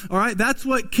Christ. All right, that's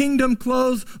what kingdom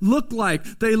clothes look like.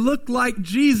 They look like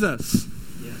Jesus.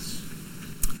 Yes.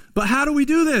 But how do we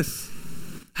do this?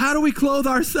 How do we clothe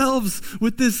ourselves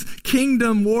with this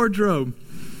kingdom wardrobe?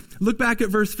 Look back at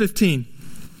verse 15.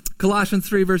 Colossians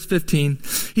 3, verse 15.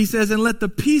 He says, and let the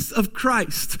peace of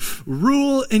Christ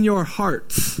rule in your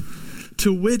hearts,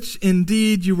 to which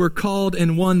indeed you were called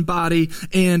in one body,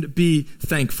 and be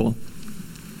thankful.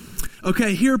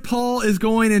 Okay, here Paul is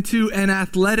going into an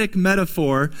athletic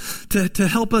metaphor to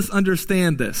help us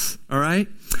understand this, all right?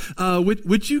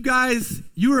 Which you guys,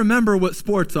 you remember what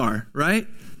sports are, right?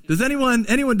 Does anyone,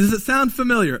 does it sound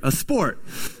familiar? A sport.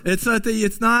 It's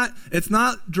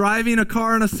not driving a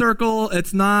car in a circle.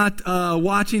 It's not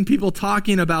watching people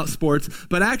talking about sports,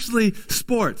 but actually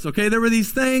sports, okay? There were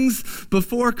these things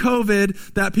before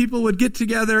COVID that people would get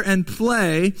together and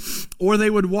play, or they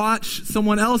would watch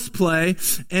someone else play,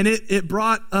 and it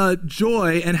brought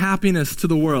joy and happiness to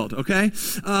the world, okay?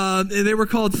 They were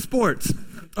called sports.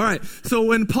 All right, so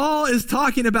when Paul is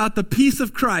talking about the peace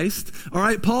of Christ, all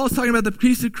right, Paul is talking about the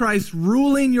peace of Christ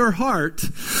ruling your heart.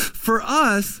 For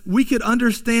us, we could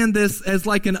understand this as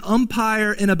like an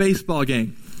umpire in a baseball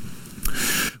game.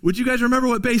 Would you guys remember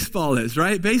what baseball is,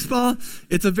 right? Baseball,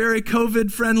 it's a very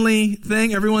COVID-friendly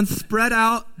thing. Everyone's spread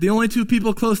out. The only two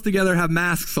people close together have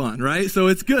masks on, right? So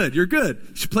it's good. You're good.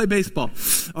 You should play baseball.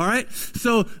 All right?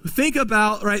 So think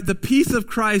about, right, the peace of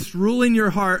Christ ruling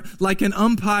your heart like an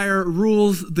umpire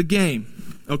rules the game.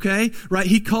 Okay? Right?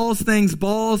 He calls things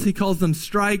balls. He calls them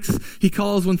strikes. He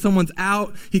calls when someone's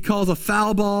out. He calls a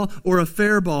foul ball or a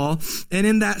fair ball. And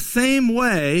in that same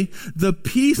way, the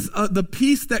peace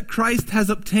that Christ has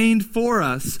obtained for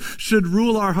us should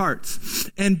rule our hearts.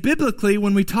 And biblically,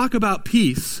 when we talk about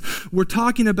peace, we're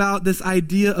talking about this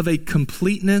idea of a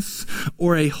completeness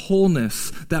or a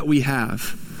wholeness that we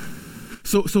have.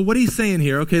 So what he's saying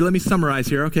here, okay, let me summarize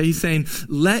here. Okay, he's saying,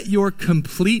 let your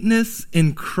completeness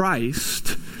in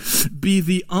Christ be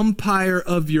the umpire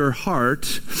of your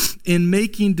heart in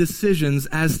making decisions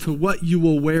as to what you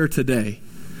will wear today,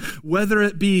 whether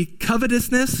it be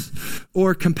covetousness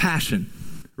or compassion.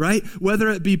 Right? Whether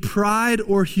it be pride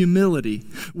or humility,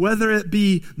 whether it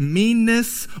be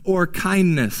meanness or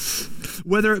kindness,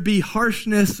 whether it be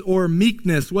harshness or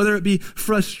meekness, whether it be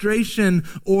frustration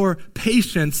or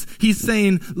patience, he's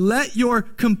saying, let your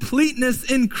completeness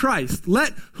in Christ,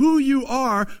 let who you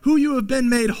are, who you have been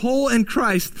made whole in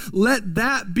Christ, let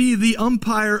that be the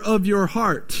umpire of your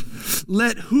heart.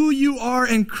 Let who you are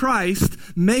in Christ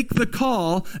make the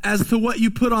call as to what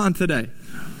you put on today.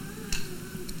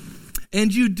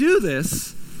 And you do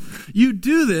this,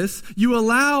 you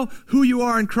allow who you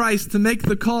are in Christ to make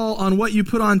the call on what you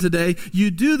put on today.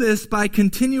 You do this by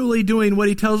continually doing what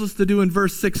he tells us to do in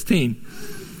verse 16.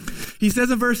 He says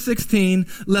in verse 16,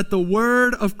 let the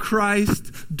word of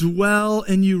Christ dwell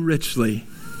in you richly,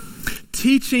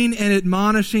 teaching and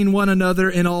admonishing one another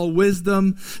in all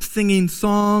wisdom, singing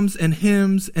psalms and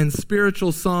hymns and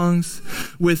spiritual songs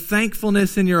with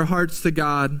thankfulness in your hearts to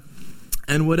God.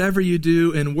 And whatever you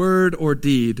do in word or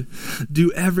deed,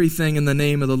 do everything in the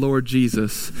name of the Lord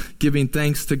Jesus, giving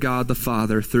thanks to God the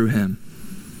Father through him.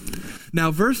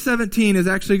 Now, verse 17 is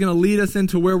actually going to lead us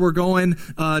into where we're going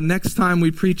next time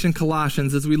we preach in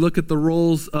Colossians as we look at the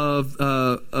roles of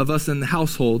us in the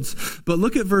households. But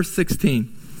look at verse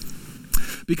 16.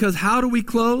 Because how do we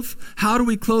clothe? How do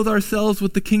we clothe ourselves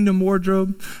with the kingdom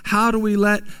wardrobe? How do we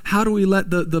let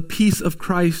the peace of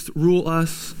Christ rule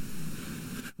us?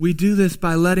 We do this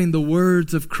by letting the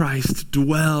words of Christ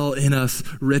dwell in us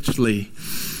richly.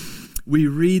 We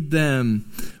read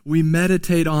them. We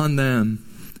meditate on them.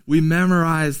 We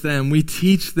memorize them. We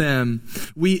teach them.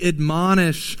 We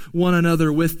admonish one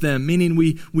another with them, meaning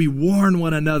we warn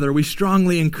one another. We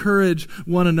strongly encourage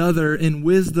one another in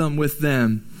wisdom with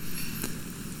them.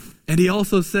 And he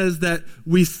also says that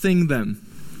we sing them.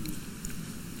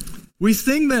 We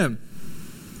sing them.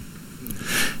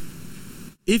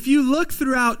 If you look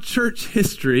throughout church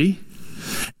history,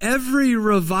 every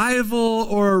revival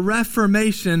or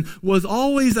reformation was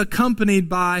always accompanied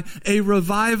by a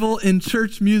revival in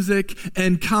church music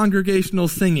and congregational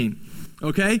singing.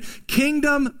 Okay?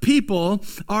 Kingdom people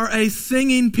are a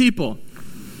singing people.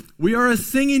 We are a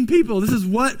singing people. This is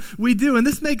what we do. And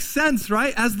this makes sense,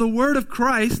 right? As the word of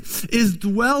Christ is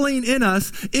dwelling in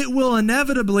us, it will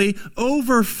inevitably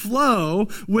overflow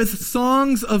with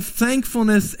songs of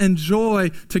thankfulness and joy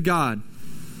to God.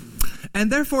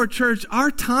 And therefore, church,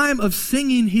 our time of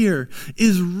singing here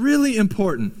is really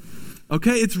important.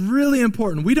 Okay, it's really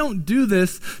important. We don't do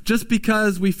this just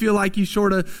because we feel like you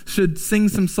sort of should sing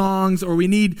some songs, or we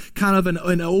need kind of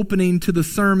an opening to the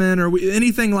sermon, or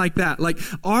anything like that. Like,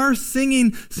 our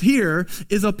singing here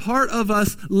is a part of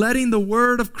us letting the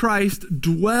word of Christ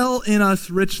dwell in us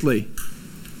richly.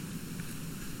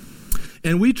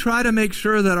 And we try to make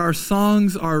sure that our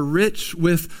songs are rich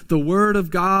with the word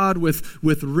of God, with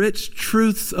rich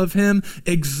truths of him,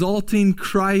 exalting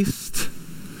Christ.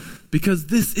 Because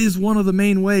this is one of the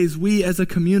main ways we as a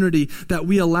community that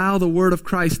we allow the word of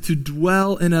Christ to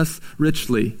dwell in us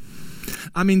richly.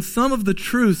 I mean, some of the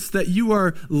truths that you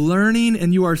are learning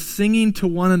and you are singing to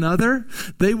one another,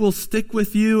 they will stick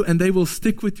with you and they will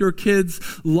stick with your kids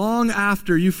long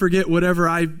after you forget whatever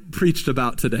I preached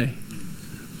about today.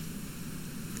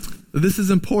 This is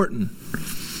important.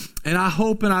 And I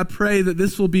hope and I pray that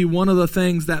this will be one of the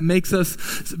things that makes us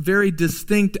very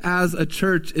distinct as a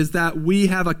church, is that we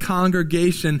have a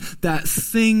congregation that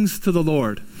sings to the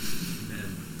Lord.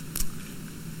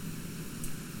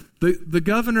 The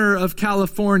governor of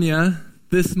California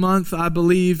this month, I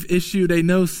believe, issued a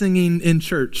no singing in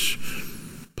church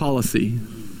policy.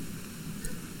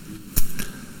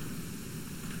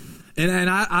 And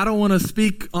I don't want to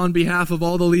speak on behalf of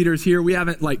all the leaders here. We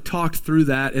haven't talked through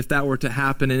that if that were to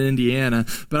happen in Indiana.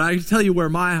 But I can tell you where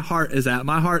my heart is at.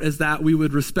 My heart is that we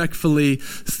would respectfully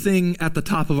sing at the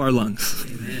top of our lungs.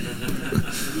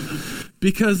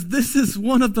 Because this is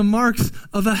one of the marks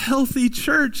of a healthy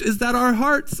church, is that our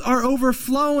hearts are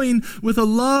overflowing with a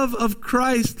love of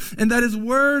Christ, and that his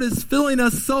word is filling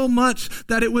us so much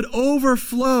that it would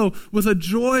overflow with a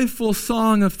joyful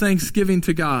song of thanksgiving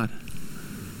to God.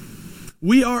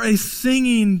 We are a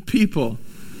singing people.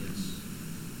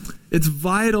 It's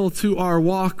vital to our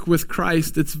walk with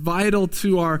Christ. It's vital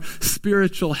to our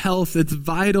spiritual health. It's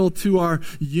vital to our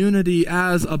unity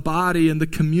as a body and the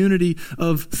community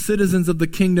of citizens of the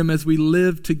kingdom as we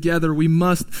live together. We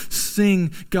must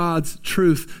sing God's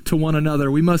truth to one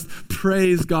another. We must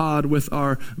praise God with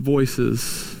our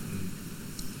voices.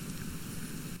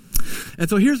 And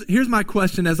so here's my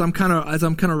question as I'm kind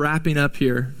of wrapping up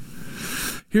here.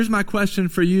 Here's my question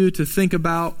for you to think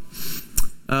about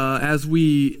as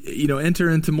we enter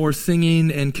into more singing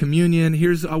and communion.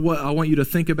 Here's what I want you to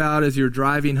think about as you're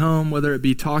driving home, whether it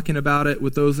be talking about it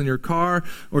with those in your car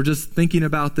or just thinking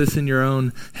about this in your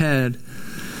own head.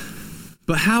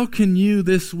 But how can you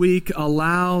this week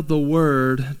allow the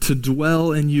word to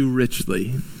dwell in you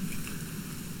richly?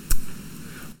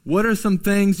 What are some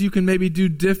things you can maybe do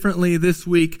differently this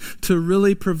week to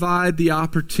really provide the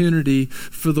opportunity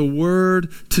for the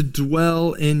word to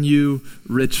dwell in you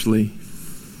richly?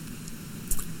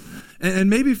 And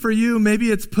maybe for you,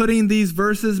 maybe it's putting these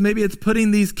verses, maybe it's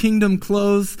putting these kingdom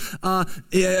clothes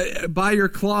by your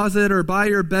closet or by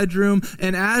your bedroom.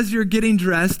 And as you're getting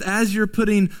dressed, as you're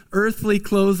putting earthly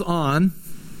clothes on,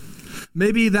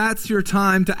 maybe that's your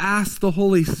time to ask the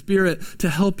Holy Spirit to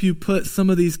help you put some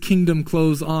of these kingdom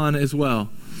clothes on as well.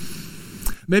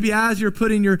 Maybe as you're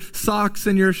putting your socks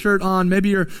and your shirt on, maybe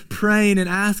you're praying and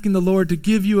asking the Lord to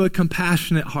give you a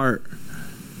compassionate heart,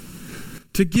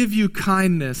 to give you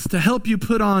kindness, to help you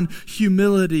put on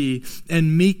humility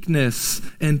and meekness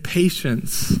and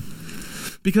patience.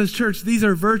 Because, church, these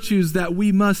are virtues that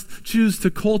we must choose to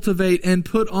cultivate and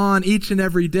put on each and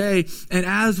every day. And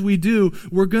as we do,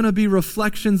 we're going to be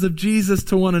reflections of Jesus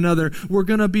to one another. We're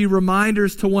going to be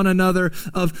reminders to one another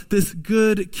of this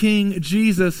good King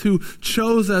Jesus who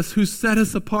chose us, who set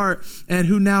us apart, and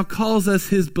who now calls us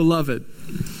his beloved.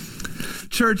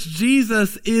 Church,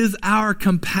 Jesus is our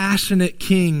compassionate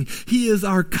King. He is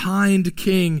our kind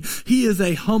King. He is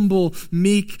a humble,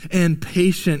 meek, and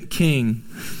patient King.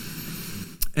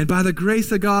 And by the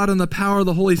grace of God and the power of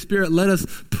the Holy Spirit, let us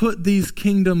put these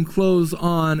kingdom clothes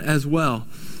on as well.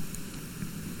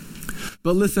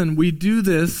 But listen, we do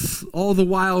this all the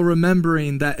while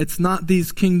remembering that it's not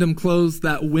these kingdom clothes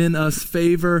that win us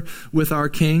favor with our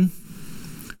King.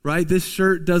 Right? This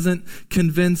shirt doesn't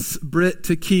convince Britt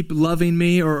to keep loving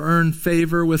me or earn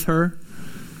favor with her.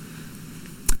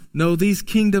 No, these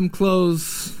kingdom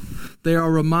clothes, they are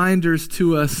reminders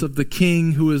to us of the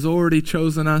King who has already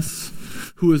chosen us,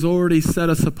 who has already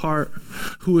set us apart,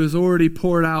 who has already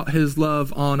poured out his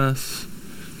love on us.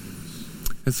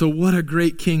 And so what a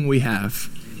great King we have.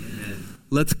 Amen.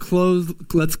 Let's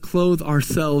clothe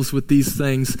ourselves with these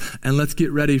things, and let's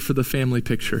get ready for the family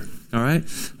picture. All right?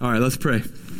 All right, let's pray.